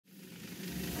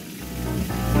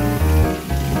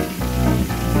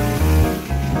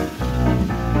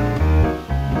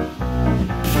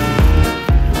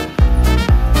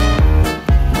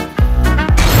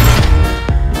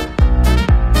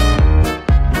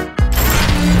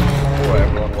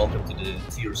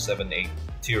tier 7-8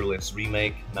 tier list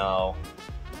remake. Now,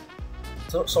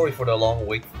 so sorry for the long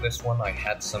wait for this one. I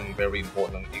had some very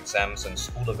important exams and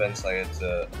school events I had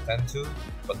to attend to,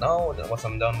 but now once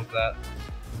I'm done with that,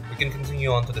 we can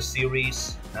continue on to the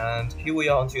series, and here we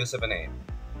are on tier 7-8.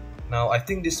 Now I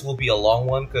think this will be a long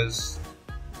one because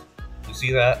you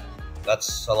see that?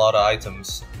 That's a lot of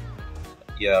items.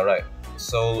 Yeah, right.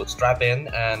 So strap in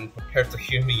and prepare to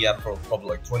hear me yap for probably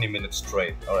like 20 minutes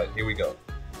straight. Alright, here we go.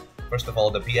 First of all,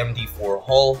 the BMD4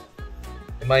 hull.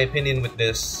 In my opinion, with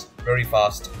this very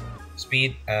fast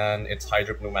speed and its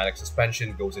hydropneumatic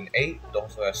suspension goes in A. It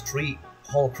also has 3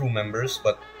 hull crew members,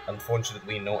 but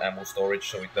unfortunately no ammo storage,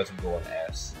 so it doesn't go on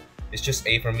S. It's just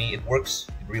A for me. It works.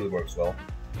 It really works well.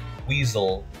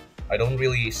 Weasel. I don't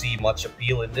really see much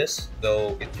appeal in this,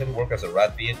 though it can work as a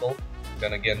rat vehicle.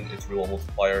 Then again, its real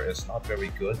multiplier is not very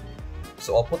good.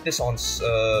 So I'll put this on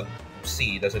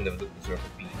C, doesn't deserve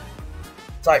a B.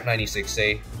 Type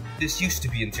 96A. This used to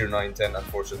be in tier 9-10,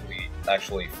 unfortunately.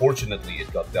 Actually, fortunately,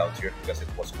 it got down tier because it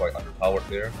was quite underpowered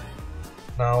there.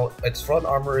 Now, its front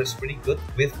armor is pretty good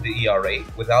with the ERA.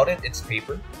 Without it, it's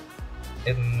paper.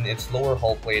 And its lower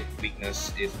hull plate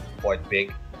weakness is quite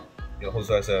big. It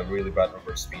also has a really bad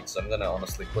reverse speed, so I'm gonna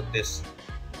honestly put this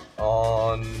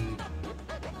on...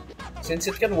 Since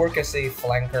it can work as a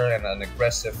flanker and an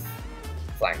aggressive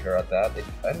flanker at that,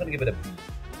 I'm gonna give it a B.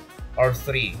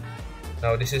 R3.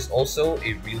 Now this is also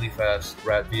a really fast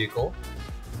rat vehicle,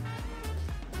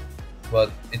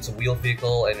 but it's a wheel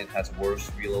vehicle and it has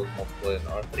worse reload multiple than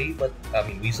R3, but I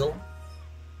mean Weasel.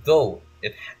 Though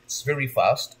it's very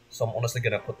fast, so I'm honestly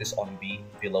gonna put this on B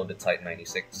below the Type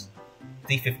 96.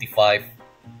 T55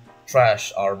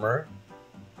 trash armor,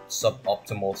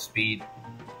 suboptimal speed,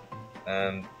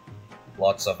 and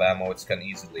lots of ammo. It can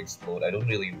easily explode. I don't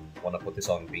really want to put this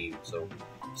on B, so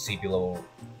C below,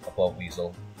 above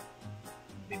Weasel.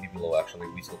 Maybe below actually.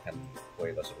 Weasel can play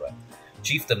it as a rat.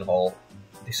 Chieftain hull.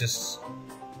 This is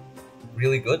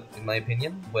really good in my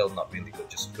opinion. Well, not really good,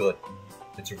 just good.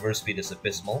 Its reverse speed is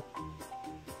abysmal,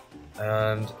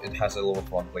 and it has a lower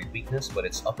front plate weakness, but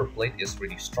its upper plate is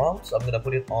really strong, so I'm gonna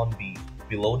put it on B,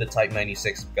 below the Type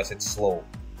 96 because it's slow.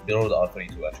 Below the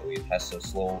R32 actually, it has a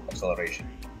slow acceleration.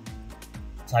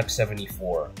 Type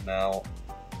 74. Now,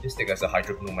 this thing has a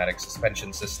hydropneumatic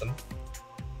suspension system,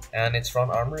 and its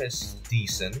front armor is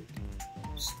decent.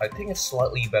 I think it's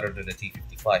slightly better than the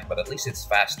T55, but at least it's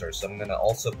faster, so I'm gonna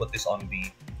also put this on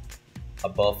B,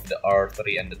 above the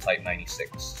R3 and the Type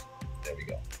 96. There we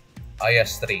go.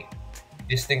 IS-3.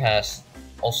 This thing has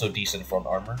also decent front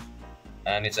armor,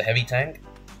 and it's a heavy tank.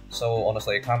 So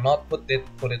honestly, I cannot put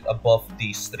it above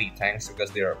these 3 tanks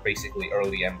because they are basically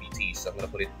early MBTs. So I'm gonna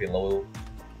put it below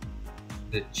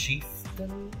the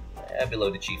Chieftain. Below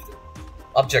the Chieftain.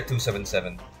 Object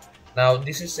 277. Now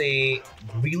this is a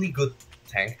really good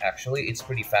tank. Actually, it's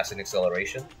pretty fast in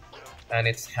acceleration, and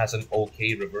it has an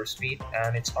okay reverse speed,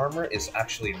 and its armor is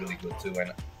actually really good too.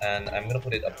 And I'm gonna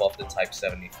put it above the Type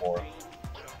 74.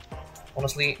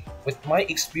 Honestly, with my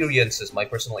experiences, my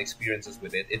personal experiences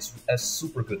with it, it's a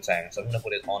super good tank, so I'm gonna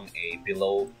put it on A,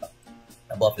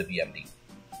 above the BMD.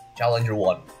 Challenger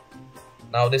 1.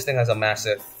 Now this thing has a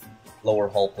massive lower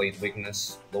hull plate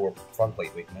weakness, lower front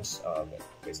plate weakness,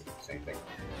 basically the same thing.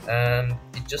 And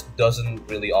it just doesn't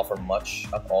really offer much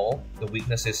at all. The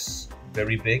weakness is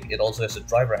very big. It also has a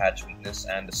driver hatch weakness,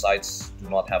 and the sides do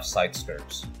not have side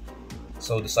skirts.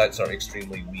 So the sides are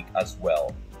extremely weak as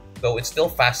well. Though it's still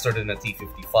faster than a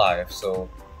T55, so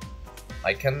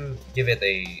I can give it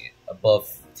a above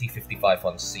T55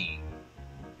 on C,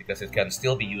 because it can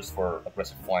still be used for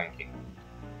aggressive flanking.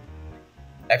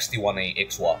 XT1A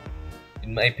XWA.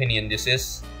 In my opinion, this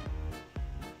is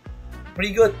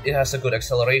pretty good. It has a good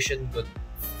acceleration, good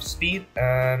speed,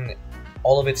 and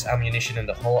all of its ammunition in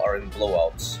the hull are in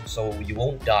blowouts, so you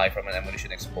won't die from an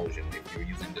ammunition explosion if you're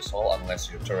using this hull unless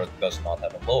your turret does not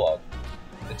have a blowout.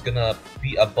 It's gonna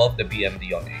be above the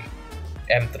BMD on A.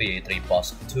 M3A3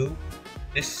 Bosk 2.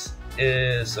 This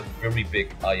is a very big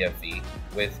IFV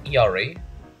with ERA.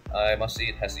 I must say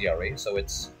it has ERA, so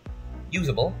it's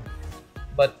usable.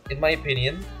 But in my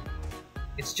opinion,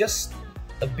 it's just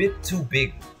a bit too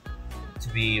big to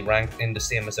be ranked in the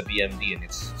same as a BMD, and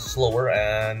it's slower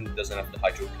and doesn't have the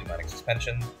hydropneumatic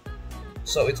suspension.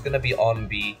 So it's gonna be on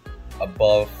B,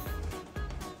 above,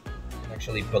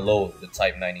 actually below the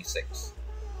Type 96.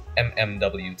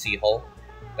 MMWT hull.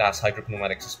 It has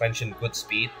hydropneumatic suspension, good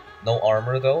speed, no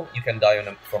armor though. You can die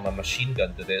from a machine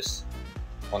gun to this.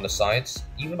 On the sides,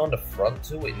 even on the front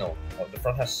too. Wait, no, the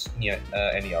front has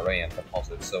NERA and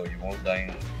composite, so you won't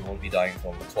be dying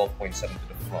from a 12.7 to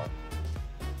the front.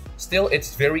 Still,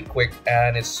 it's very quick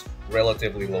and it's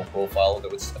relatively low profile, though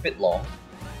it's a bit long.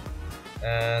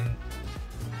 and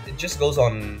it just goes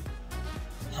on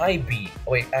high B.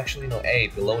 Oh wait, actually no, A,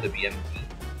 below the BMP.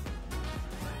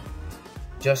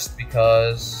 Just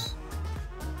because...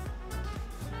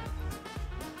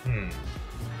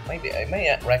 Maybe I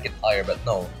may rank it higher, but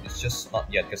no, it's just not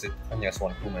yet because it only has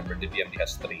one crew member. The BMD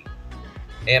has 3.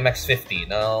 AMX 50.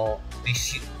 Now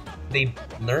they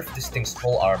nerfed this thing's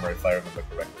full armor, if I remember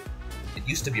correctly. It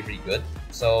used to be pretty good,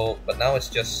 so but now it's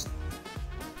just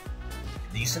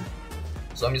decent.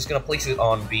 So I'm just gonna place it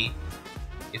on B.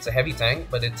 It's a heavy tank,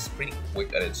 but it's pretty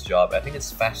quick at its job. I think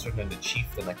it's faster than the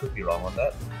Chieftain. I could be wrong on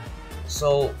that.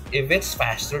 So if it's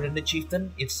faster than the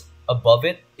Chieftain, it's above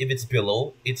it. If it's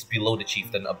below the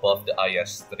Chieftain, above the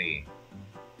IS-3.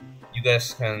 You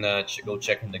guys can go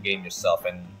check in the game yourself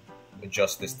and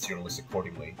adjust this tier list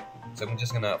accordingly. So I'm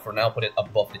just gonna, for now, put it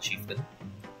above the Chieftain,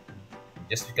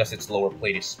 just because its lower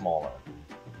plate is smaller.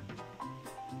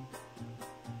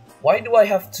 Why do I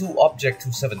have 2 Object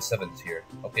 277s here?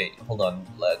 Okay, hold on,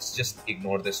 let's just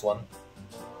ignore this one.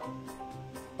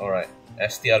 Alright,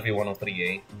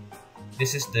 STRV-103A.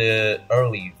 This is the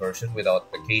early version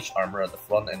without the cage armor at the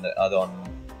front and the add-on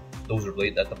dozer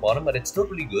blade at the bottom, but it's still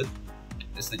pretty good.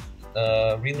 It's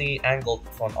the really angled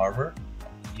front armor.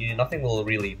 Nothing will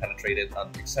really penetrate it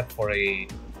except for a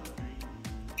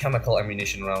chemical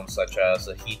ammunition round such as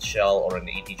a heat shell or an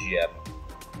ATGM.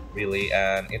 Really,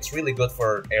 and it's really good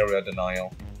for area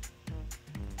denial.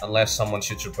 Unless someone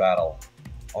shoots your battle.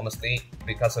 Honestly,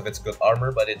 because of its good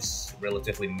armor, but it's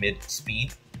relatively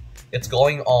mid-speed, it's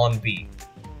going on B.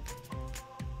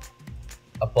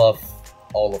 Above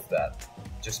all of that,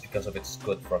 just because of its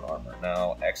good front armor.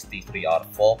 Now, XT3 out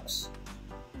of Fox.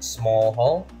 Small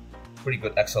hull, pretty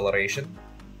good acceleration,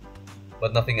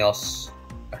 but nothing else.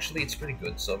 Actually, it's pretty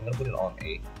good, so I'm gonna put it on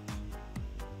A.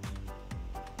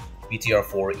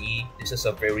 BTR-4E, this is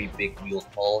a very big wheeled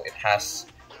hull. It has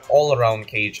all-around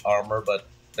cage armor, but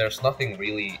there's nothing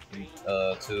really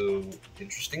too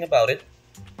interesting about it.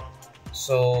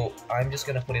 So I'm just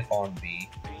gonna put it on B,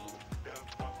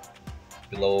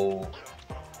 below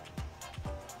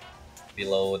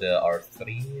the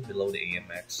R3, below the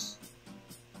AMX.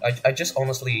 I just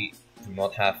honestly do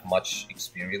not have much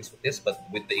experience with this, but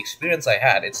with the experience I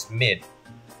had, it's mid.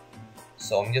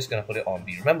 So I'm just gonna put it on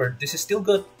B. Remember, this is still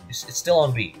good. It's still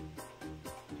on B.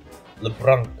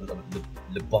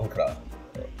 Lebunkra.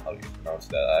 How do you pronounce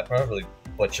that? I probably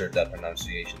butchered that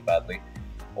pronunciation badly.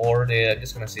 Or I'm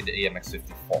just gonna say the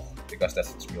AMX-54 because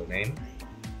that's its real name.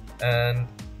 And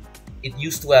it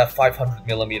used to have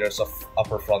 500mm of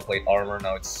upper front plate armor.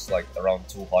 Now it's like around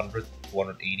 200,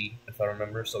 280 if I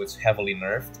remember. So it's heavily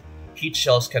nerfed. Heat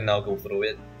shells can now go through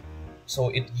it. So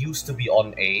it used to be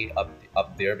on A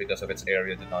up there because of its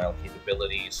area denial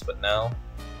capabilities, but now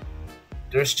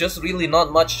there's just really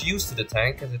not much use to the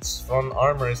tank because its front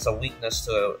armor is a weakness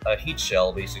to a heat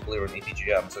shell basically, or an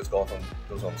ATGM, so it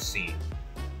goes on C.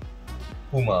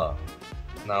 Puma.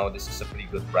 Now this is a pretty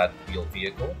good rat wheel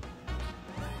vehicle,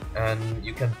 and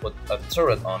you can put a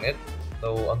turret on it.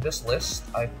 Though on this list,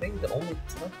 I think the only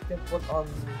turret you can put on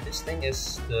this thing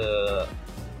is the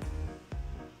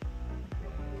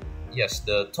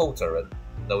tow turret.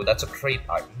 Though that's a crate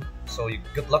item, so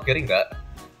good luck getting that.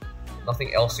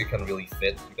 Nothing else you can really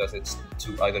fit because it's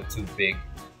either too big.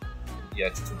 Yeah,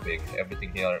 it's too big.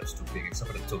 Everything here is too big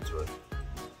except for the tow turret.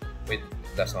 Wait,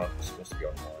 that's not supposed to be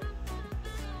on mine.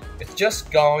 It's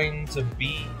just going to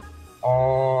be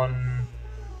on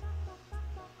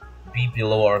B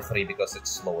below R3 because it's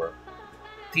slower.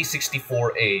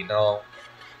 T-64A. Now,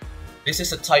 this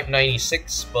is a Type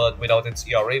 96, but without its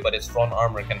ERA, but its front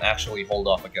armor can actually hold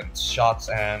off against shots,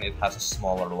 and it has a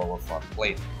smaller lower front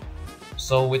plate.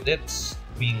 So with it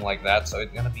being like that, so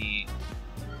it's gonna be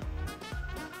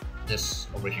this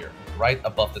over here, right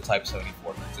above the Type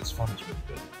 74, because its front is really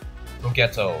good.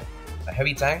 Rogetto, a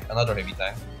heavy tank, another heavy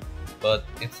tank, but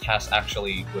it has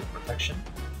actually good protection.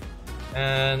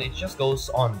 And it just goes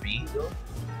on B though.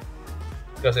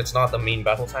 Because it's not a main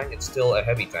battle tank, it's still a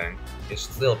heavy tank. It's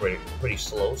still pretty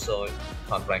slow, so I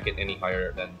can't rank it any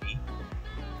higher than B.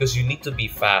 Because you need to be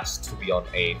fast to be on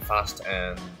A. Fast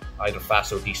and either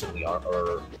fast or decently,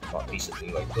 or not decently,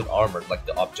 like good armored, like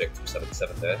the Object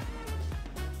 277 there.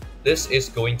 This is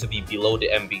going to be below the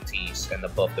MBTs and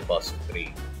above the Bus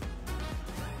 3.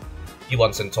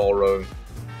 E1 Centauro.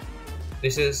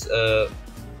 This is,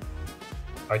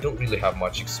 I don't really have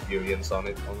much experience on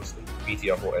it, honestly.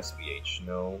 BTR4 SPH,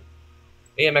 no.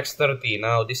 AMX-30,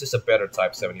 now this is a better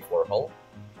Type 74 hull.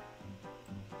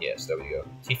 Yes, there we go.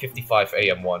 T-55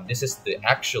 AM1, this is the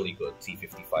actually good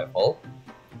T-55 hull.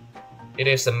 It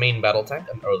is a main battle tank,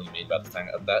 an early main battle tank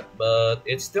at that, but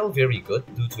it's still very good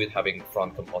due to it having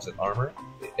front composite armor.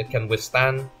 It can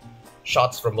withstand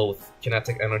shots from both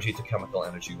kinetic energy to chemical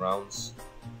energy rounds.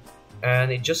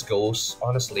 And it just goes,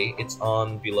 honestly, it's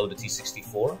on below the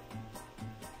T64.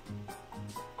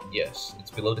 Yes, it's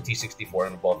below the T64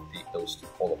 and above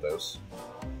all of those.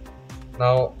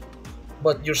 Now,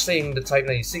 but you're saying the Type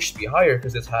 96 should be higher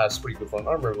because it has pretty good front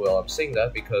armor. Well, I'm saying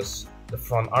that because the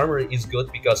front armor is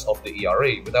good because of the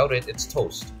ERA. Without it, it's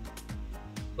toast.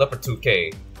 Leopard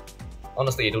 2K.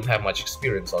 Honestly, I don't have much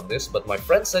experience on this, but my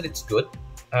friend said it's good.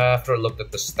 After I looked at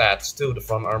the stats too, the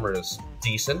front armor is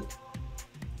decent.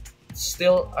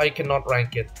 Still, I cannot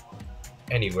rank it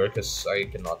anywhere because I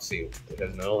cannot see it. It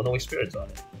has no experience on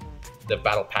it. The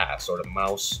battle pass or the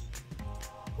mouse,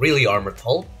 really armored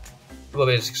hull, but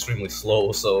it's extremely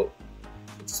slow, so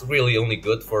it's really only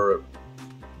good for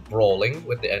brawling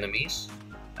with the enemies,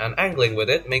 and angling with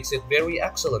it makes it very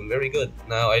excellent, very good.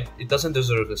 Now, it doesn't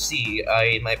deserve a C.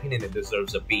 In my opinion, it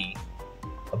deserves a B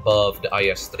above the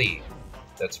IS-3.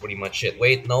 That's pretty much it.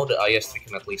 Wait, no, the IS-3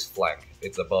 can at least flank.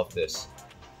 It's above this.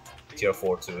 Tier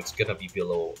 4 too. It's gonna be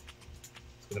below.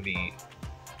 It's gonna be...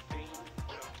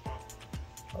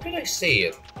 How did I say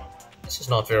it? This is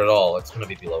not fair at all. It's gonna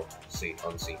be below C,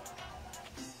 on C.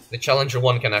 The Challenger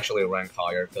 1 can actually rank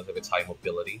higher because of its high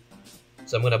mobility.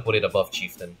 So I'm gonna put it above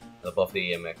Chieftain, above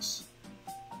the AMX.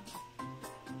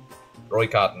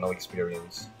 Roycat, no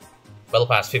experience. Battle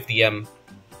Pass 50M.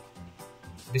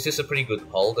 This is a pretty good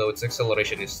hull, though its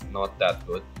acceleration is not that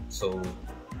good, so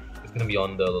it's gonna be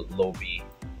on the low B.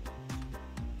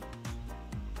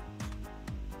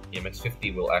 AMX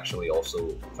 50 will actually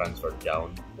also transfer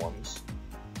down once.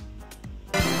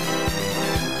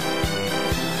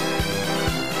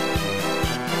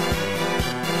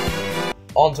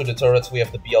 Onto the turrets, we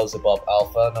have the Beelzebub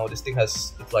Alpha. Now this thing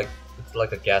it's like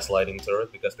a gaslighting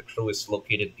turret because the crew is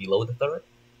located below the turret.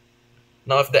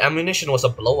 Now if the ammunition was a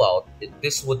blowout,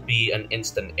 this would be an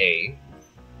instant A,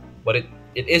 but it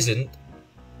isn't,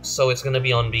 so it's gonna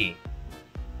be on B.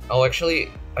 Oh, actually,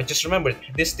 I just remembered,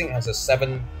 this thing has a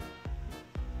 7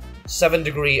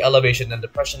 degree elevation and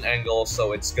depression angle,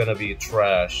 so it's gonna be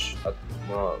trash at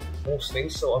most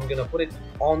things, so I'm gonna put it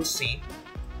on C,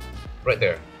 right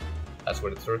there. That's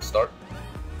where the turrets start.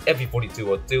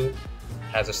 FV4202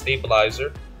 has a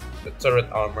stabilizer. The turret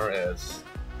armor is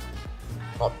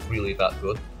not really that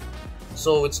good,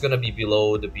 so it's gonna be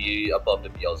below the above the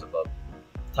Beelzebub.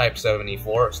 Type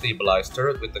 74 stabilized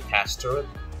turret with the cast turret.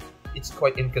 It's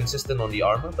quite inconsistent on the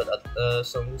armor, but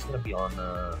so it's gonna be on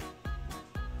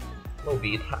low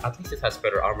B. At least it has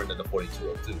better armor than the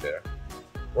 4202 there.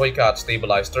 Roycat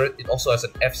stabilized turret. It also has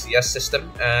an FCS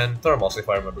system and thermals, if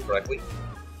I remember correctly.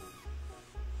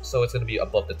 So it's gonna be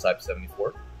above the Type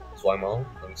 74. Swimal,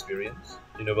 no experience.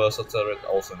 Universal turret,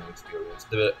 also no experience.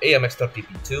 The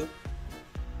AMX-30P2.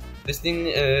 This thing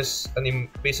is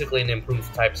basically an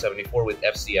improved Type 74 with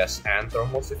FCS and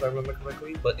thermals, if I remember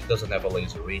correctly, but it doesn't have a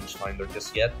laser rangefinder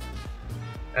just yet.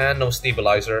 And no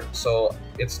stabilizer, so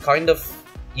it's kind of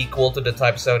equal to the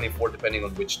Type 74 depending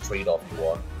on which trade-off you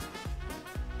want.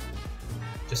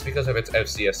 Just because of its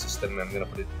FCS system, I'm gonna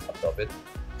put it above it,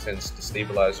 since the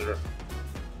stabilizer...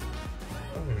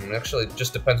 Actually, it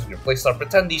just depends on your playstyle.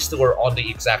 Pretend these two are on the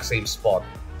exact same spot.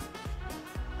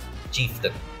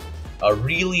 Chieftain. A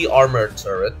really armored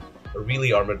turret, a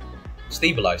really armored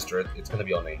stabilized turret, it's gonna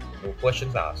be on A. No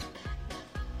questions asked.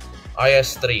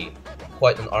 IS-3.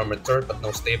 Quite an armored turret, but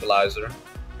no stabilizer.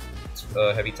 It's,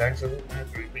 heavy tanks are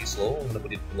pretty slow. I'm gonna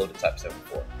put it below the Type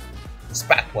 74.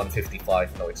 Spat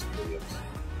 155, no experience.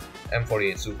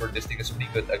 M48 Super, this thing is pretty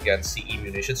good against CE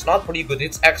munitions. Not pretty good,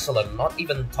 it's excellent. Not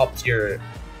even top tier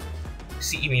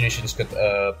CE munitions could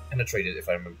penetrate it, if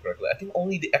I remember correctly. I think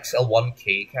only the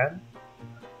XL1K can.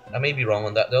 I may be wrong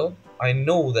on that though. I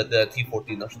know that the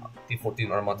T14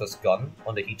 Armata's gun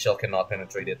on the heat shell cannot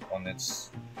penetrate it on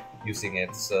its using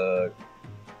its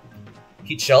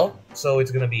heat shell, so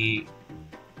it's gonna be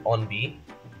on B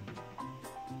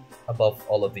above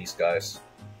all of these guys.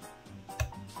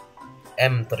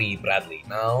 M3 Bradley.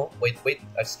 Now, wait,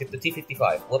 I skipped the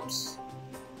T55. Whoops.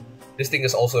 This thing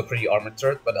is also a pretty armored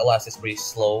turret, but alas, it's pretty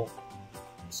slow.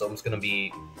 So it's gonna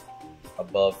be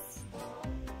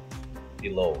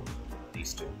below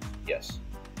these two. Yes.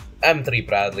 M3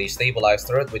 Bradley stabilized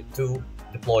turret with 2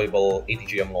 deployable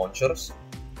ATGM launchers.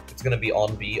 It's gonna be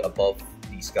on B above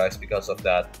these guys because of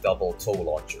that double tow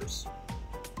launchers.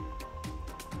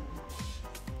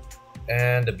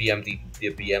 And the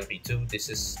BMP2,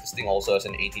 this thing also has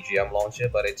an ATGM launcher,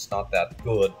 but it's not that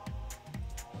good.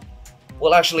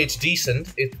 Well, actually, it's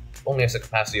decent. only has a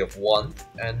capacity of 1,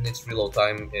 and its reload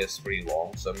time is pretty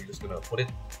long, so I'm just gonna put it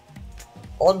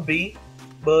on B,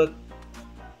 but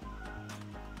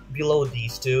below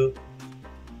these two.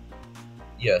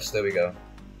 Yes, there we go.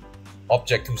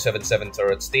 Object 277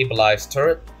 turret, stabilized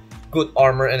turret, good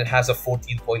armor, and it has a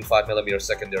 14.5mm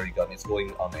secondary gun. It's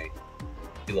going on A,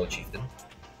 below Chieftain.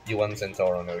 U1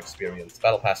 Centaur, no experience.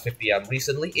 Battle Pass 50M.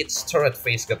 Recently, its turret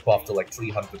face got buffed to like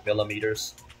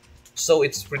 300mm. So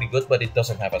it's pretty good, but it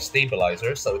doesn't have a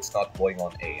stabilizer, so it's not going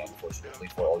on A, unfortunately,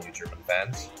 for all you German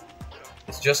fans.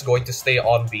 It's just going to stay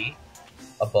on B,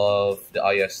 above the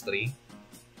IS-3.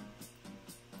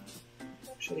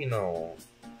 Actually, no.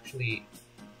 Actually,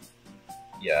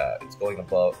 yeah, it's going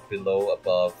above the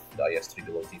IS-3,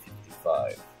 below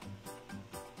T55.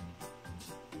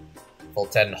 Full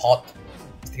 10 hot.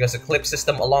 It has a clip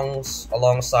system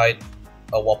alongside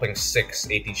a whopping 6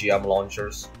 ATGM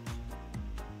launchers.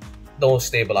 No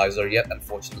stabilizer yet,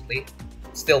 unfortunately.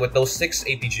 Still, with those 6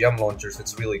 ATGM launchers,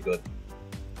 it's really good.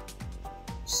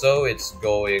 So it's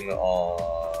going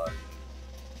on...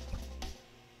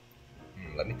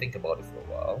 let me think about it for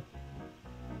a while.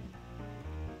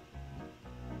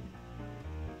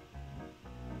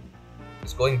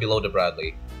 It's going below the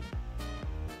Bradley.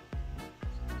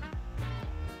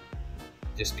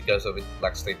 Just because of it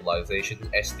lacks stabilization.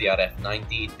 SDRF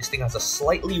 90. This thing has a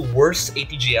slightly worse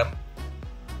ATGM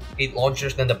 8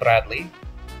 launchers than the Bradley,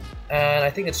 and I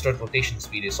think its third rotation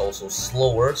speed is also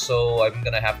slower, so I'm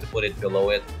gonna have to put it below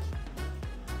it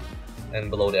and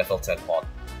below the FL10 hot.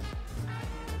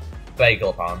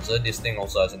 Bagel Panzer. This thing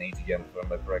also has an ATGM, if I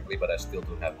remember correctly, but I still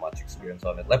don't have much experience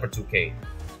on it. Leopard 2K.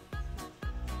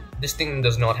 This thing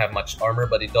does not have much armor,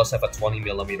 but it does have a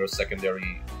 20mm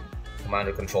secondary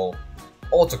commander control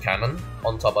autocannon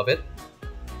on top of it.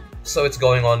 So it's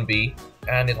going on B,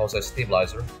 and it also has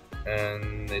stabilizer,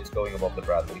 and it's going above the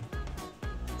Bradley.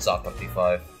 South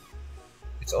 25.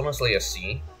 It's honestly a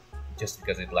C, just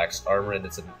because it lacks armor, and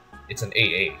it's an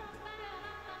AA.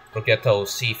 Progetto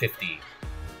C50.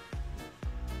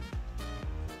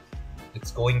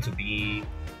 It's going to be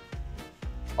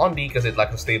on B because it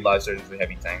lacks a stabilizer and it's a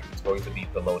heavy tank. It's going to be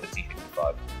below the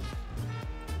T55.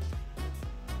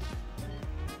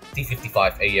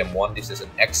 T55 AM1, this is an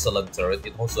excellent turret.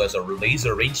 It also has a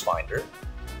laser rangefinder,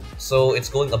 so it's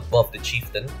going above the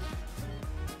Chieftain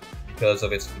because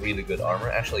of its really good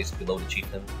armor. Actually, it's below the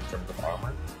Chieftain in terms of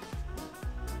armor.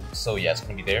 So yeah, it's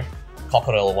gonna be there.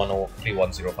 Cockerel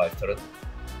 3105 turret.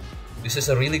 This is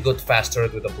a really good fast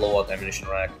turret with a blowout ammunition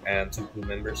rack and 2 crew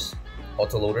members,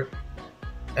 autoloader.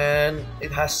 And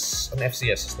it has an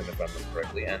FCS system, if I remember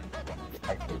correctly, and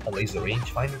I think a laser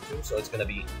rangefinder too, so it's gonna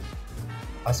be,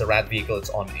 as a RAD vehicle, it's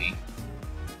on A.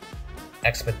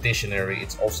 Expeditionary,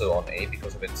 it's also on A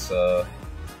because of its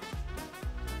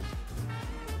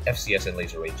FCS and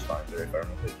laser rangefinder. If I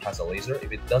remember, it has a laser.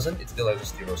 If it doesn't, it still has a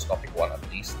stereoscopic one at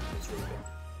least. It's really good.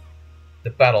 The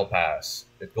Battle Pass,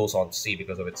 it goes on C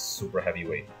because of its super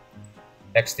heavyweight.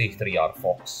 XT3R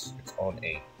Fox, it's on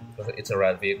A because it's a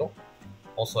RAD vehicle.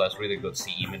 Also has really good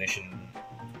CE munition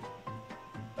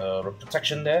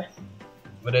protection there,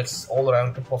 with its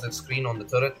all-around composite screen on the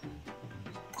turret.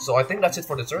 So I think that's it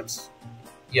for the turrets.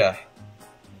 Yeah.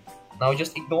 Now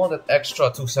just ignore that extra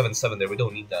 277 there, we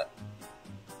don't need that.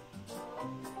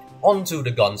 Onto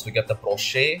the guns, we get the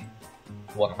Brochet,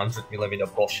 100mm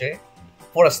Brochet.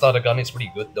 For a starter gun, it's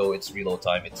pretty good, though its reload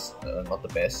time, it's not the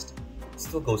best. It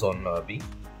still goes on B.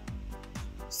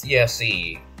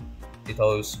 CSE, it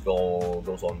always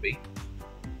goes on B.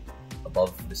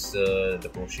 Above this, the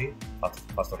Brochet,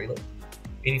 faster reload.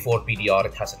 84 PDR,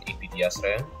 it has an 8 PDS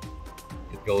RAM.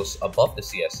 It goes above the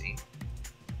CSE.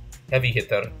 Heavy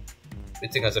hitter,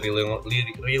 this thing has a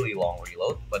really long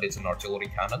reload, but it's an artillery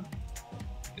cannon.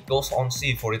 It goes on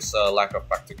C for its lack of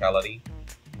practicality,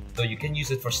 though you can use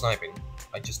it for sniping.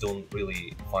 I just don't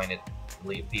really find it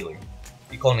really appealing.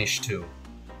 Econish 2.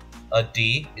 A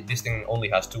D, this thing only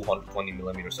has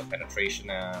 220mm of penetration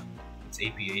and it's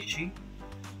APHE.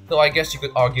 Though I guess you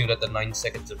could argue that the 9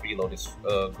 seconds of reload is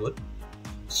good.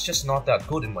 It's just not that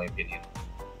good in my opinion.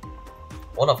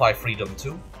 105 Freedom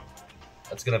 2.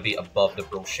 That's gonna be above the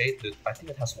Brochet. I think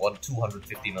it has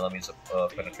 250mm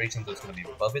of penetration, so it's gonna be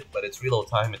above it, but its reload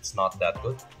time, it's not that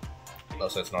good. No,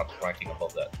 so it's not ranking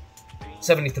above that.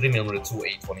 73mm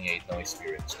 2A28, no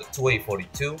experience. The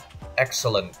 2A42,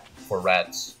 excellent for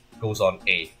RADs, goes on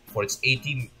A for its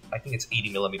 80, I think it's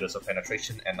 80mm of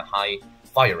penetration and a high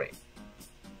fire rate.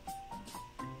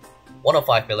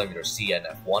 105mm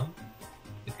CNF1,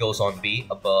 it goes on B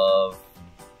above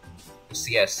the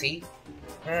CSC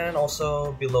and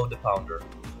also below the Pounder.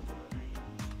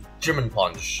 German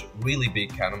Punch, really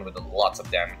big cannon with lots of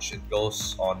damage. It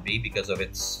goes on B because of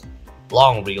its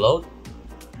long reload.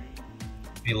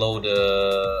 Below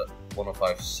the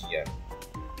 105 CM.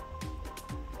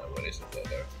 What is it? There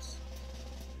it is.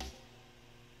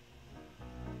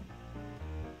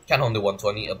 Cannon the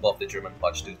 120 above the German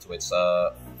Punch due to its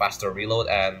faster reload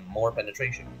and more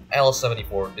penetration.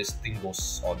 L74, this thing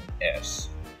goes on S.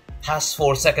 Has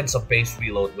 4 seconds of base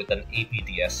reload with an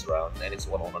APDS round, and it's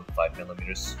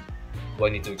 105mm. Do I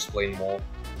need to explain more?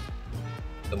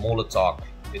 The Molotov,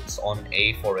 it's on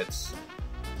A for its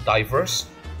diverse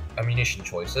ammunition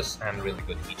choices and really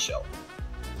good heat shell.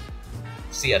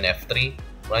 CNF3,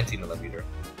 90mm.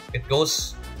 It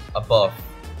goes above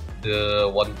the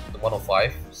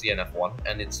 105 CNF1,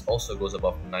 and it also goes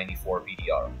above 94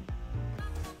 PDR.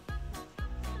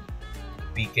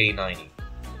 BK90.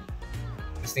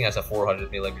 This thing has a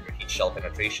 400mm heat shell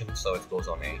penetration, so it goes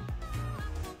on A.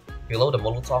 Below the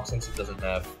Molotov, since it doesn't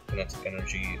have kinetic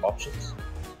energy options.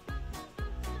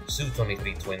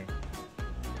 Su-23 Twin,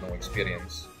 no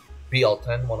experience.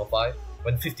 BL10 105,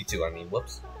 152 I mean,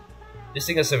 whoops. This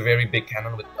thing has a very big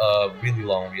cannon with a really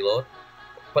long reload.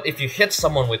 But if you hit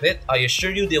someone with it, I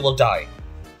assure you they will die.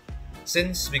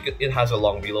 Since it has a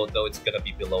long reload though, it's gonna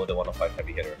be below the 105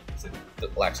 heavy hitter, since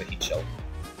it lacks a heat shell.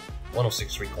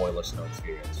 106 recoilless, no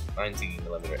experience.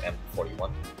 90mm M41.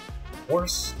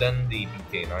 Worse than the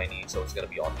BK90, so it's gonna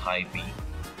be on high B.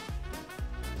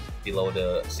 Below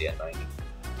the CN90.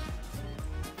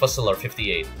 Fusiler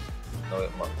 58. No,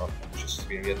 not much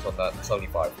experience on that.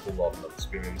 75, full of no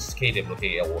experience.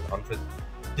 KWK L100.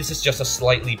 This is just a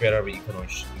slightly better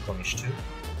Economish 2.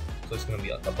 So it's gonna be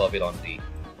above it on D.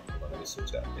 Let me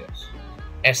switch that, yes.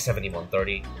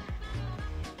 S7130.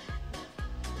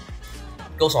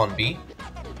 Goes on B.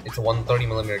 It's a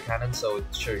 130mm cannon, so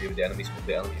it's sure you the enemy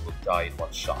will die in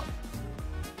one shot.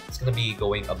 It's gonna be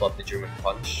going above the German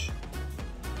Punch.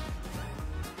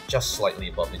 Just slightly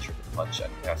above the German Punch,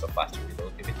 and it has a faster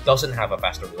reload. If it doesn't have a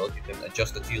faster reload, you can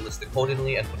adjust the tier list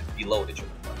accordingly and put it below the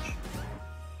German Punch.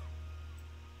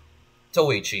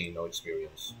 Toeichi, no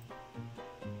experience.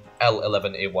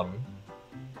 L11A1.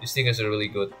 This thing is a really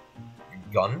good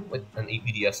gun with an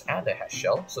APDS and a hash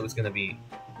shell, so it's gonna be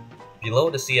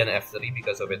below the CNF3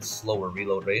 because of its slower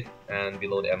reload rate, and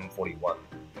below the M41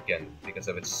 again because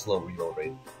of its slow reload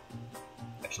rate.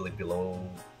 Actually below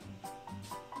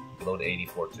the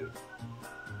 84 too.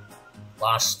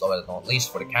 Last but not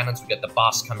least, for the cannons, we get the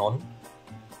Bass Cannon.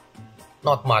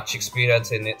 Not much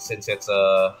experience in it since it's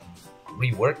a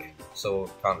rework, so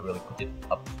can't really put it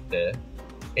up there.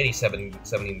 87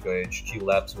 17 gauge Q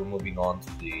labs. We're moving on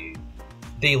to the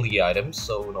daily items,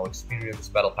 so no experience.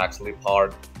 Battle Packs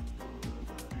Leopard.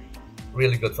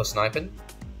 Really good for sniping.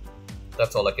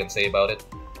 That's all I can say about it.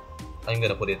 I'm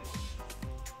gonna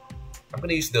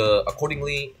use the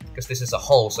accordingly, because this is a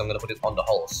hull, so I'm gonna put it on the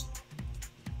hulls.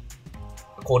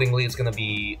 Accordingly, it's gonna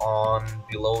be on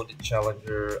below the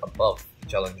Challenger, above the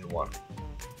Challenger 1.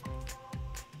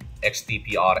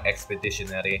 XTPR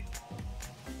Expeditionary.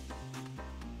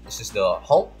 This is the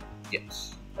hull?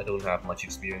 Yes. I don't have much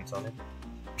experience on it.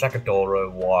 Tracadora,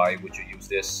 why would you use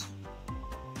this?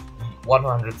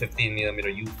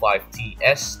 115mm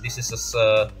U5TS. This is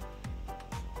a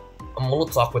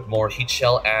Molotov with more heat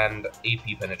shell and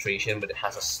AP penetration, but it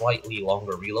has a slightly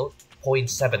longer reload,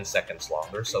 0.7 seconds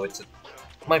longer. So it's, in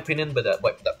my opinion, but that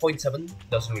 0.7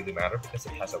 doesn't really matter because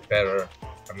it has a better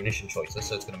ammunition choices,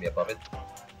 so it's gonna be above it.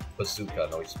 Bazooka,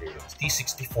 no experience.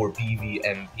 T64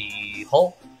 BVMP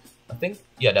hull, I think.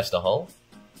 Yeah, that's the hull.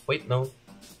 Wait, no,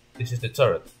 this is the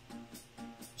turret.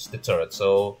 It's the turret,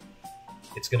 so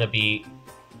it's gonna be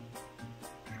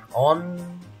on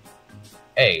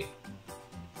A.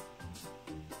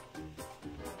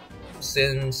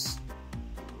 Since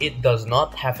it does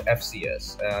not have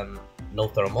FCS and no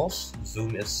thermals,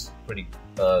 zoom is pretty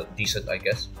decent, I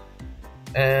guess.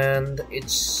 And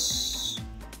it's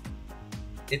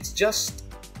just,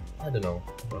 I don't know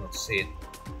how to say it.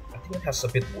 I think it has a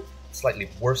bit slightly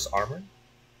worse armor.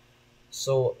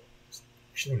 So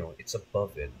actually no, it's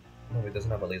above it. No, it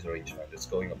doesn't have a laser rangefinder. It's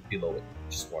going up below it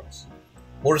just once.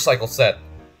 Motorcycle set.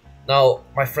 Now,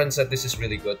 my friend said this is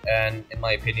really good, and in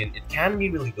my opinion, it can be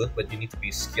really good, but you need to be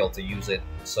skilled to use it.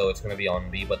 So it's gonna be on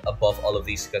B, but above all of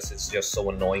these because it's just so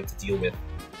annoying to deal with.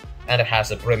 And it has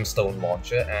a brimstone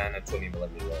launcher and a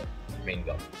 20mm main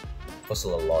gun.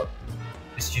 Fusiler LARP.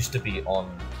 This used to be on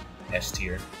S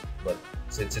tier, but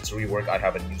since it's rework, I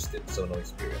haven't used it, so no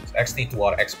experience.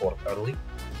 XT2R export early.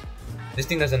 This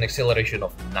thing has an acceleration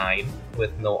of 9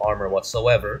 with no armor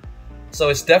whatsoever, so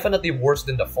it's definitely worse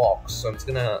than the Fox, so I'm just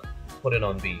gonna put it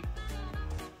on B.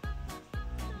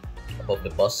 Above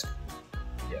the Busk.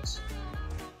 Yes.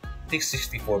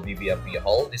 T64 BVMP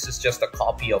hull. This is just a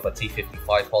copy of a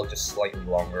T55 hull, just slightly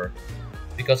longer.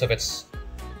 Because of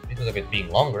it being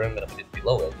longer, I'm gonna put it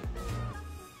below it.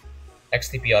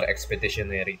 XTPR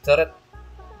Expeditionary Turret.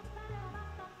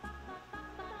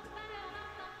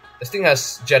 This thing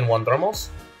has Gen 1 thermals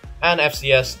and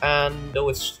FCS, and though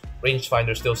its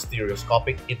rangefinder still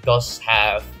stereoscopic, it does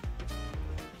have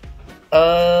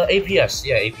APS.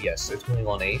 Yeah, APS. It's going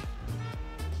on A.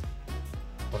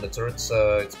 On the turrets,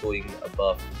 it's going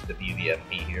above the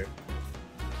BVMP here.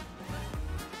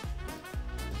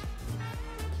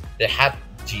 The HAT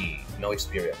G, no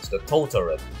experience. The tow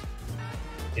turret,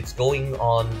 it's going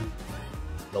on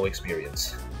no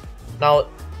experience. Now,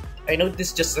 I know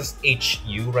this just says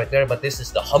HU right there, but this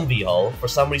is the Humvee hull. For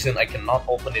some reason, I cannot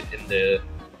open it in the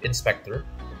inspector,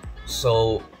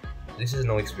 so this is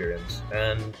no experience.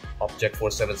 And Object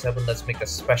 477, let's make a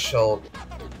special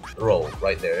row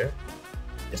right there.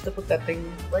 Just to put that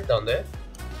thing right down there.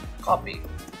 Copy.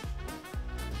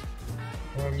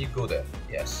 And you go there.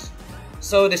 Yes.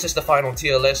 So this is the final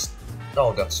tier list.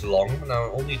 Oh, that's long. Now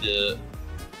only the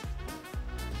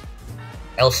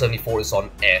L74 is on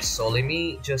S. So let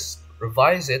me just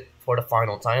revise it for the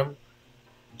final time.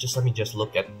 Just let me just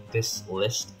look at this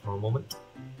list for a moment.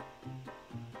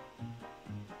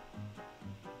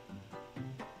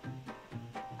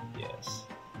 Yes.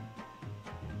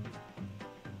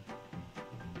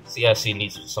 CIC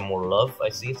needs some more love. I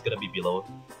see it's gonna be below,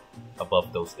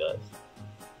 above those guys.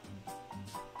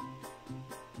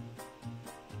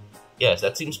 Yes,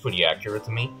 that seems pretty accurate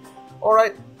to me.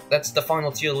 Alright, that's the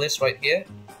final tier list right here.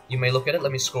 You may look at it.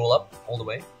 Let me scroll up all the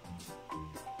way.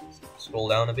 Scroll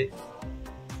down a bit.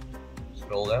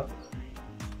 Scroll down.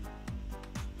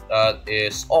 That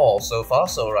is all so far.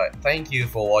 So alright, thank you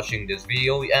for watching this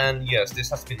video. And yes, this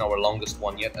has been our longest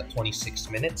one yet at 26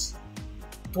 minutes.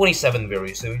 27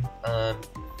 very soon.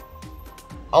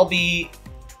 I'll be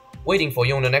waiting for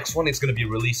you on the next one. It's gonna be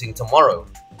releasing tomorrow.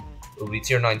 It'll be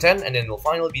tier 9, 10, and then it'll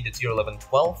finally be the tier 11,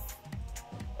 12.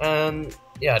 And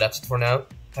yeah, that's it for now.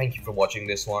 Thank you for watching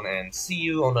this one, and see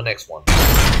you on the next one.